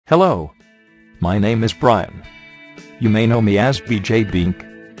Hello. My name is Brian. You may know me as BJ Bink.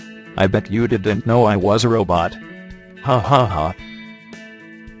 I bet you didn't know I was a robot. Ha ha ha.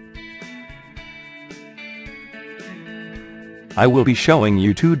 I will be showing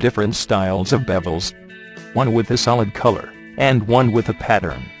you two different styles of bevels. One with a solid color, and one with a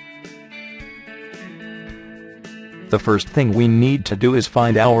pattern. The first thing we need to do is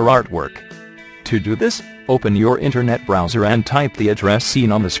find our artwork. To do this, open your internet browser and type the address seen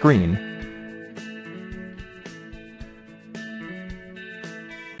on the screen.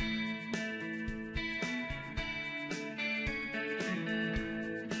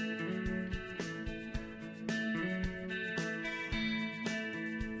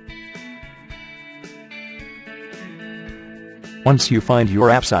 Once you find your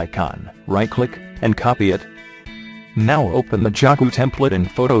app's icon, right-click and copy it. Now open the Jaku template in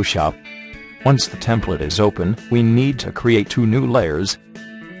Photoshop. Once the template is open, we need to create two new layers.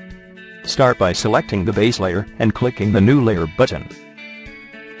 Start by selecting the base layer and clicking the New Layer button.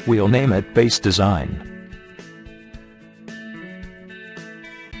 We'll name it Base Design.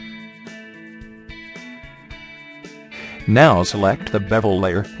 Now select the bevel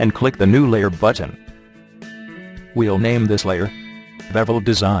layer and click the New Layer button. We'll name this layer Bevel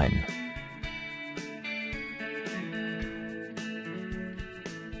Design.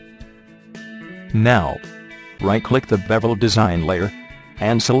 Now, right-click the Bevel Design layer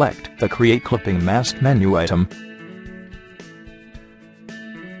and select the Create Clipping Mask menu item.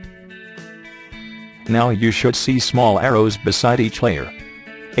 Now you should see small arrows beside each layer.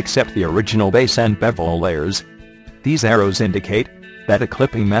 Except the original base and bevel layers. These arrows indicate that a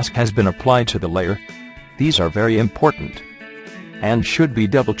clipping mask has been applied to the layer. These are very important and should be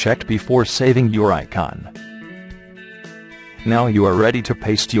double-checked before saving your icon. Now you are ready to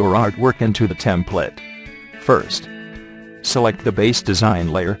paste your artwork into the template. First, select the base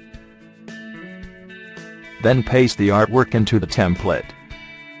design layer. Then paste the artwork into the template.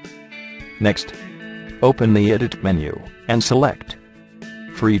 Next, open the Edit menu and select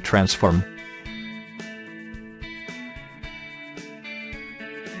Free Transform.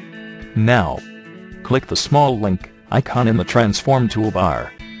 Now, click the small link icon in the Transform toolbar.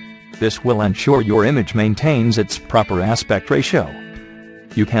 This will ensure your image maintains its proper aspect ratio.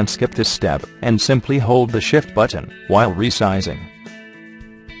 You can skip this step and simply hold the Shift button while resizing.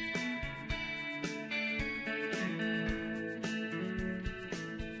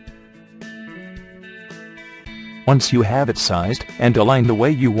 Once you have it sized and aligned the way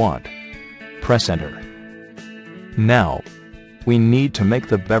you want, press Enter. Now, we need to make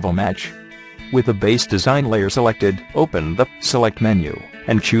the bevel match. With the base design layer selected, open the Select menu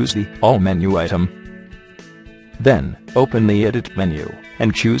and choose the All menu item. Then, open the Edit menu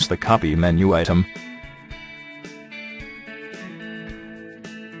and choose the Copy menu item.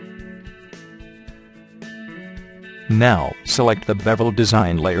 Now, select the Bevel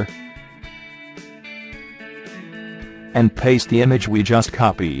Design layer and paste the image we just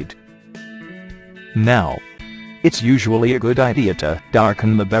copied. Now, it's usually a good idea to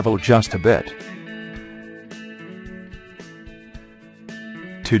darken the bevel just a bit.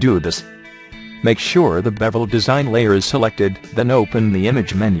 To do this, make sure the Bevel Design layer is selected, then open the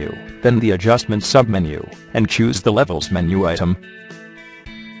Image menu, then the Adjustment submenu, and choose the Levels menu item.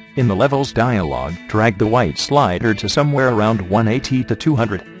 In the Levels dialog, drag the white slider to somewhere around 180 to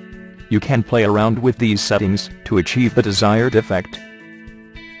 200. You can play around with these settings to achieve the desired effect.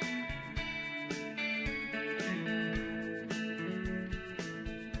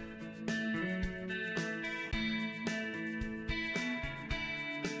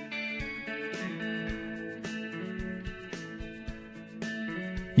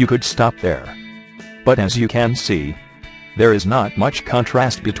 You could stop there. But as you can see, there is not much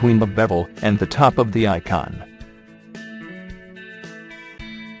contrast between the bevel and the top of the icon.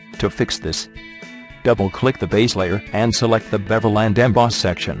 To fix this, double-click the base layer and select the Bevel and Emboss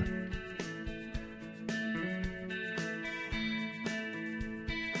section.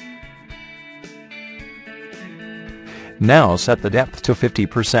 Now set the depth to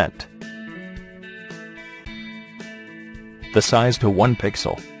 50%. The size to 1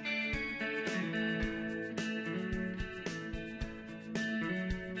 pixel.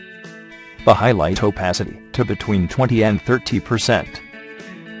 The highlight opacity to between 20 and 30%.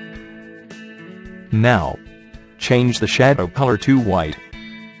 Now, change the shadow color to white.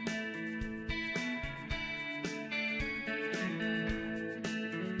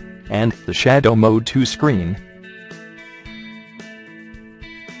 And the shadow mode to screen.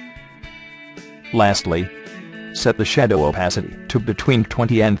 Lastly, set the shadow opacity to between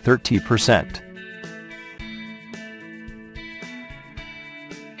 20 and 30%.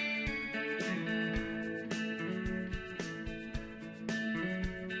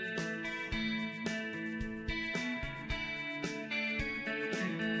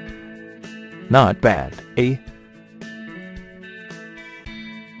 Not bad, eh?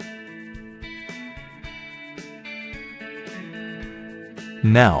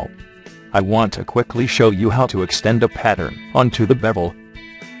 Now, I want to quickly show you how to extend a pattern onto the bevel.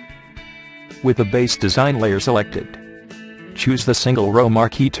 With the base design layer selected, choose the single row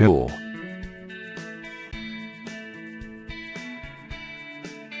marquee tool.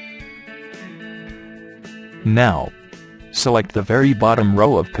 Now, select the very bottom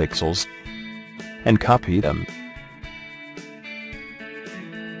row of pixels and copy them.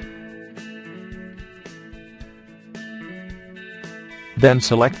 Then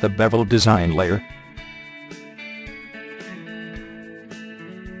select the bevel design layer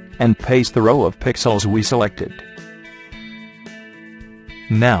and paste the row of pixels we selected.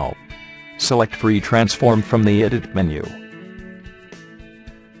 Now, select Free Transform from the Edit menu.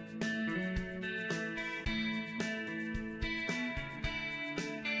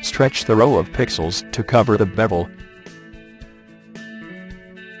 Stretch the row of pixels to cover the bevel.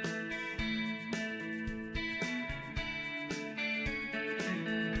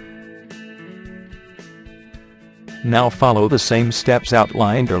 Now follow the same steps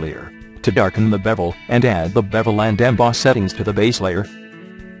outlined earlier to darken the bevel and add the bevel and emboss settings to the base layer.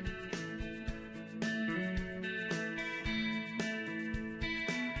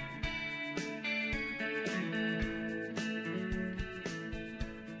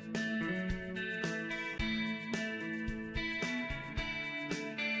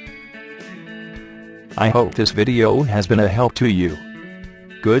 I hope this video has been a help to you.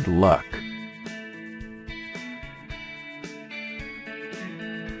 Good luck.